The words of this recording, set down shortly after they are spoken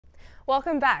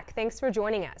Welcome back. Thanks for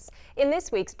joining us. In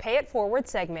this week's Pay It Forward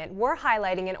segment, we're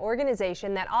highlighting an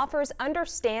organization that offers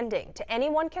understanding to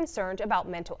anyone concerned about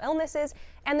mental illnesses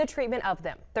and the treatment of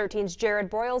them. 13's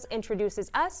Jared Broyles introduces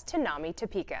us to NAMI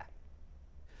Topeka.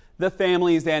 The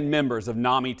families and members of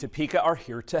NAMI Topeka are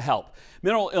here to help.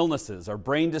 Mental illnesses are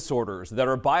brain disorders that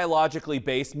are biologically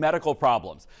based medical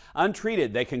problems.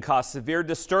 Untreated, they can cause severe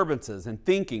disturbances in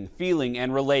thinking, feeling,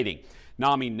 and relating.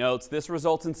 NAMI notes this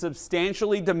results in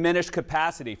substantially diminished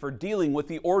capacity for dealing with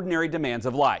the ordinary demands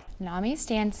of life. NAMI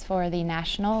stands for the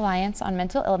National Alliance on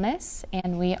Mental Illness,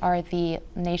 and we are the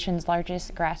nation's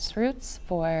largest grassroots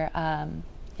for an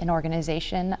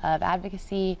organization of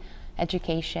advocacy,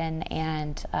 education,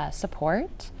 and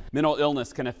support. Mental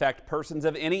illness can affect persons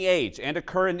of any age and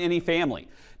occur in any family.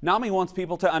 NAMI wants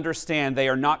people to understand they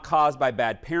are not caused by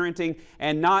bad parenting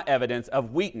and not evidence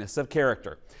of weakness of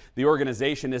character. The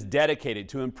organization is dedicated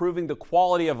to improving the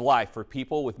quality of life for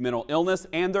people with mental illness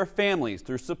and their families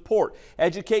through support,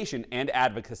 education, and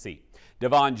advocacy.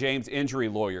 DeVaughn James Injury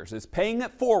Lawyers is paying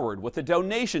it forward with a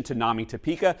donation to NAMI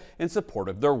Topeka in support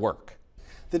of their work.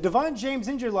 The DeVaughn James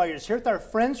Injury Lawyers here with our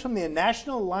friends from the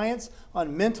National Alliance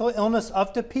on Mental Illness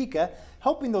of Topeka,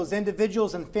 helping those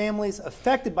individuals and families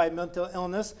affected by mental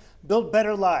illness build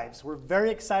better lives. We're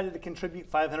very excited to contribute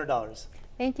 $500.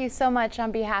 Thank you so much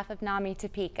on behalf of NAMI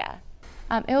Topeka.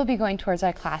 It will be going towards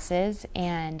our classes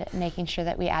and making sure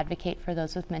that we advocate for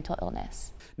those with mental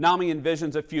illness. NAMI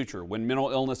envisions a future when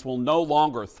mental illness will no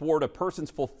longer thwart a person's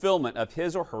fulfillment of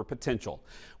his or her potential.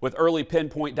 With early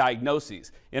pinpoint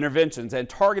diagnoses, interventions, and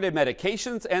targeted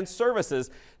medications and services,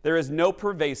 there is no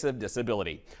pervasive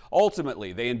disability.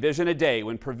 Ultimately, they envision a day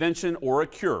when prevention or a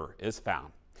cure is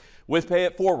found. With Pay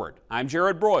It Forward, I'm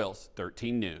Jared Broyles,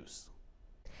 13 News.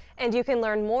 And you can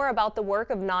learn more about the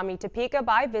work of NAMI Topeka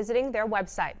by visiting their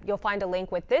website. You'll find a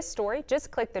link with this story.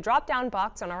 Just click the drop-down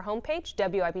box on our homepage,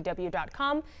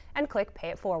 WIBW.com, and click Pay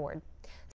It Forward.